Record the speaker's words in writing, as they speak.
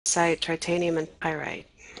titanium, and pyrite.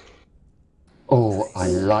 Oh, I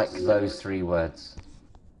like those 3 words.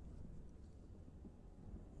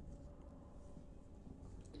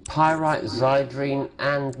 Pyrite, Zydrine,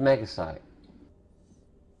 and Megasite.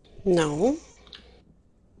 No.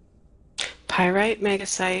 Pyrite,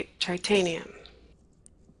 megasite, titanium.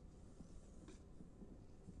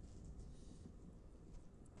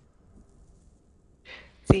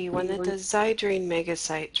 The one that does Zydrine,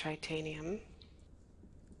 megasite, titanium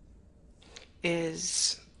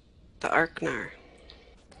is the Arknar.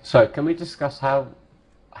 So, can we discuss how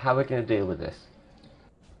we're going to deal with this?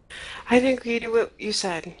 I think we do what you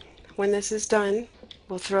said. When this is done,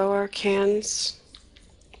 we'll throw our cans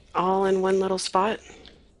all in one little spot.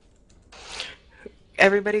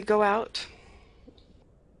 Everybody go out.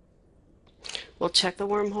 We'll check the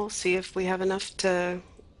wormhole, see if we have enough to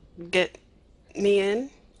get me in,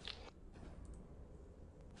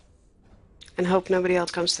 and hope nobody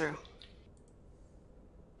else comes through.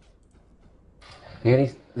 The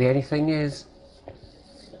only thing is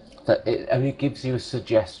that it only gives you a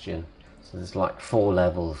suggestion. So there's like 4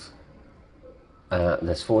 levels.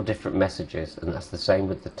 There's 4 different messages, and that's the same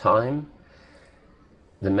with the time.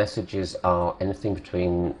 The messages are anything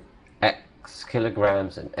between X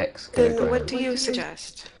kilograms and X kilograms. Then what do you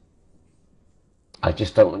suggest? I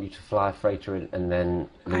just don't want you to fly a freighter and then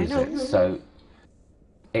lose it. So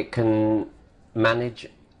it can manage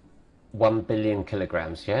 1 billion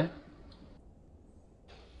kilograms, yeah?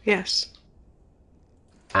 Yes.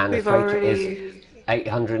 And a freighter is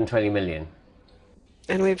 820 million.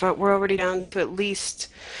 And we're already down to at least,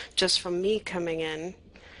 just from me coming in,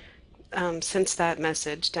 since that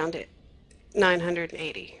message, down to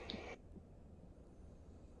 980.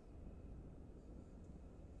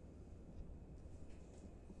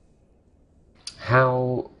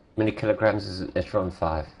 How many kilograms is it on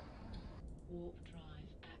 5? Warp drive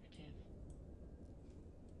active.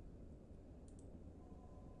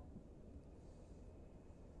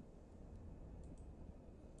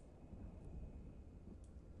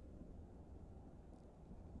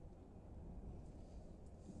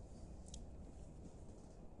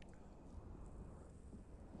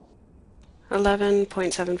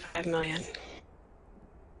 $11.75 million.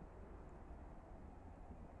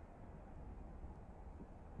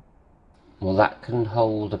 Well, that can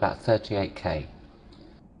hold about 38k,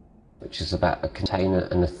 which is about a container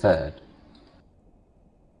and a third.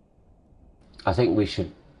 I think we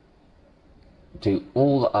should do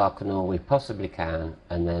all the Arcanor we possibly can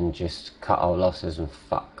and then just cut our losses and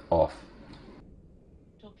fuck off.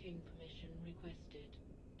 Docking permission requested.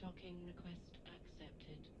 Docking request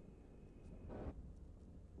accepted.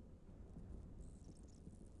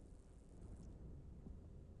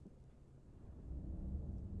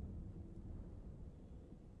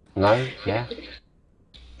 No? Yeah?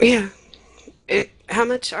 Yeah. How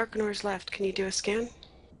much Arcanor's left? Can you do a scan?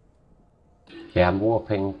 Yeah, I'm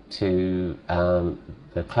warping to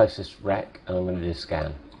the closest wreck and I'm going to do a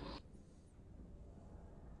scan.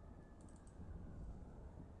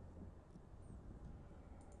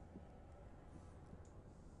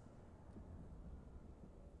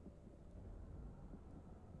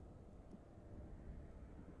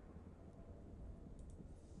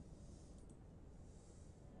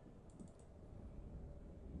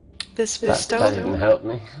 This That bestow, didn't help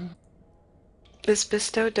me. this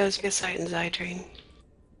bestow does Megasite and Zydrine.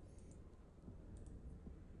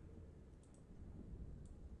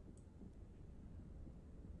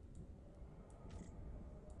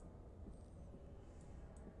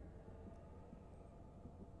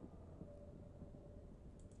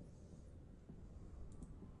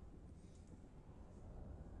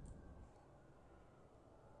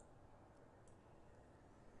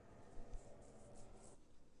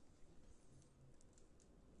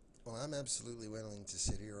 Well, I'm absolutely willing to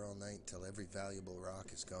sit here all night till every valuable rock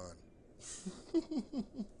is gone.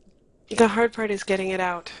 The hard part is getting it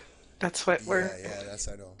out. That's what Yeah, that's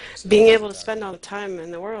I know. being able to spend all the time in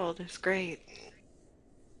the world is great.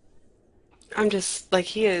 I'm just, like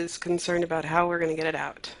he is, concerned about how we're going to get it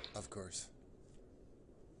out. Of course.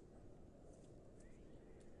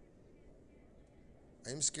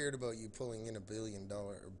 I'm scared about you pulling in $1 billion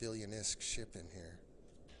or billion-esque ship in here.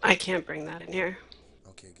 I can't bring that in here.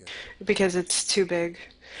 Okay, good. Because it's too big.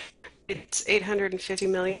 It's 850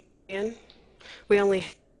 million. We only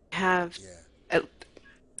have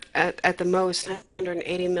at the most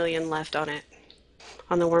 180 million left on it,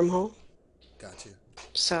 on the wormhole. Gotcha.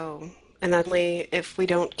 So, and that's only if we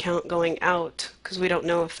don't count going out, because we don't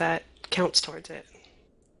know if that counts towards it.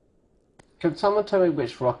 Can someone tell me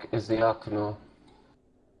which rock is the Arcanor?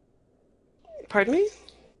 Pardon me?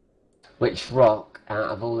 Which rock out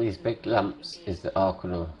of all these big lumps is the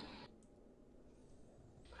Arcanor.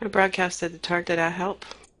 I broadcasted the target at help.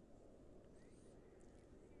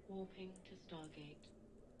 Warping to Stargate.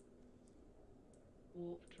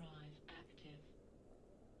 Warp drive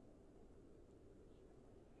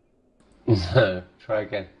active. No, try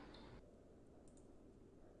again.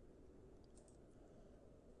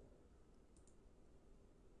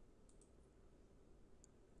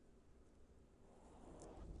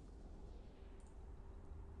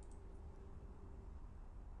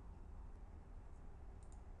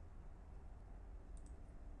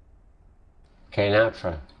 Okay, now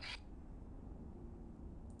try.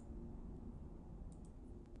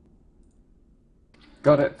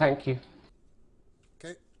 Got it, thank you.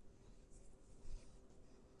 Okay.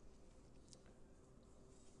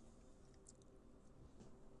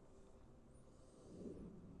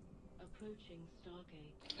 Approaching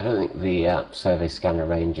Stargate. I don't think the survey scanner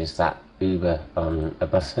range is that uber on a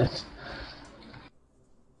buzzard.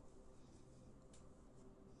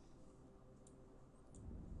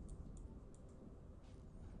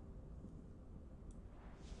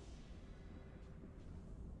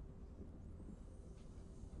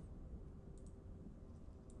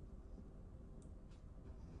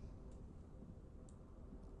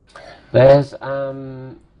 There's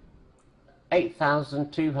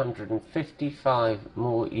 8,255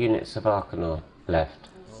 more units of Arcanor left.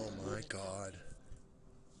 Oh my god.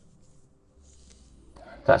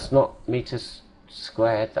 That's not meters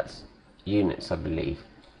squared, that's units, I believe.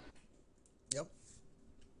 Yep.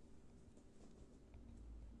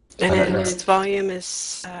 And its volume is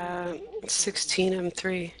 16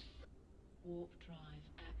 M3. Warp drive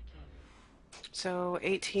active. So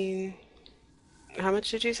 18. How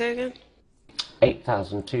much did you say again?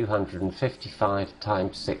 8,255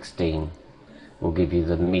 times 16 will give you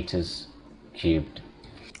the meters cubed.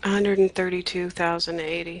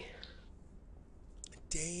 132,080.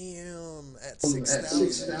 Damn. At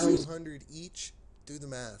 6,200 each? Do the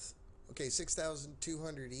math. Okay,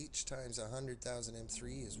 6,200 each times 100,000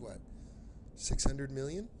 M3 is what? 600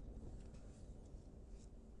 million?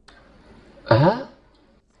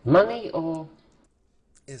 Money or...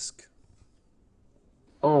 ISK.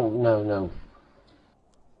 Oh, no.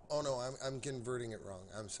 Oh no, I'm converting it wrong.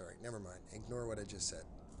 I'm sorry. Never mind. Ignore what I just said.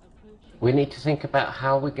 We need to think about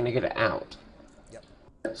how we're going to get it out. Yep.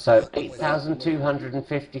 So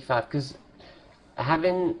 8,255, because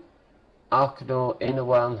having Arcanor in a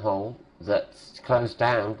wormhole that's closed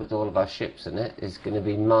down with all of our ships in it is going to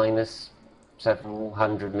be minus several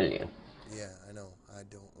hundred million. Yeah, I know. I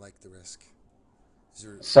don't like the risk.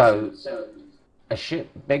 So a ship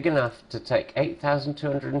big enough to take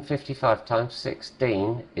 8,255 times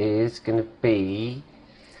 16 is going to be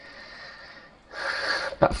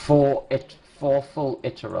about four full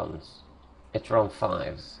Iterons. Iteron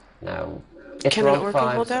 5s. Now, Can an Iteron Orca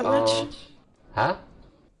 5s hold that are... much? Huh?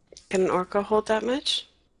 Can an Orca hold that much?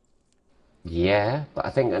 Yeah, but I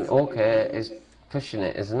think an Orca is pushing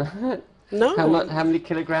it, isn't it? No. How many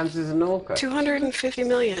kilograms is an Orca? 250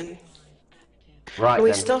 million. Right And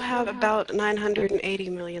we then. still have about 980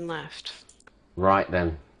 million left. Right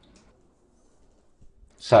then.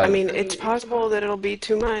 So, I mean, it's possible that it'll be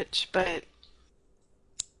too much, but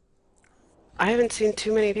I haven't seen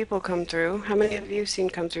too many people come through. How many have you seen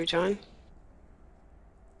come through, John?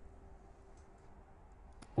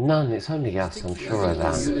 none, it's only us, I'm sure of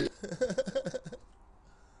that.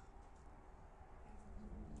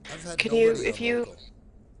 I've had Can you, nobody on local.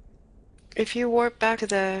 if you warp back to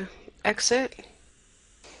the exit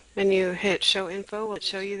and you hit show info, will it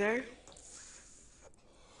show you there?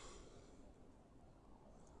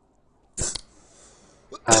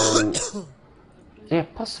 Yeah,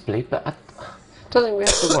 possibly, but I don't think we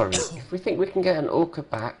have to worry. If we think we can get an Orca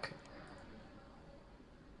back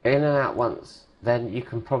in and out once, then you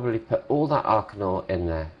can probably put all that Arcanor in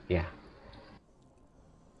there, yeah.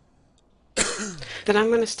 Then I'm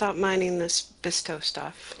going to stop mining this Bisto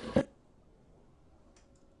stuff.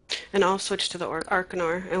 And I'll switch to the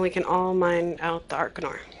Arcanor, and we can all mine out the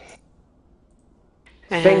Arcanor.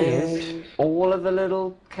 Thing is, all of the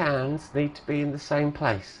little cans need to be in the same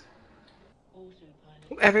place.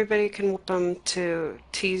 Everybody can warp them to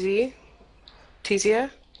Tizia.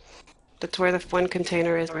 That's where the one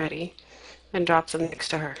container is already, and drop them next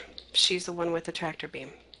to her. She's the one with the tractor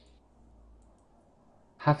beam.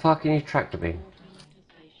 How far can you tractor beam?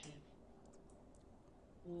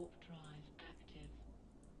 Warp drive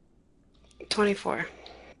active. 24.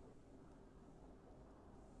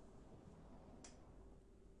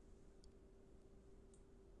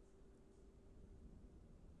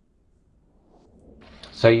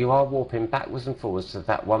 So you are warping backwards and forwards to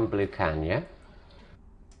that one blue can, yeah?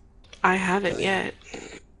 I haven't yet.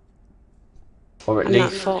 Or at I'm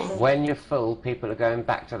not least full. when you're full, people are going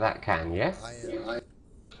back to that can, yeah? I am.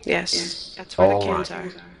 Yes, that's where the All cans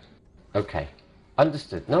right. are. Okay.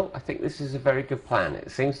 Understood. No, I think this is a very good plan.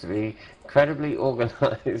 It seems to be incredibly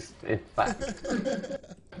organised, in fact,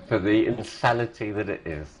 for the insanity that it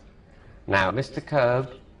is. Now, Mr.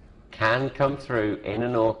 Curb can come through in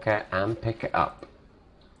an orca and pick it up.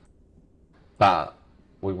 But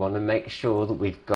we want to make sure that we've got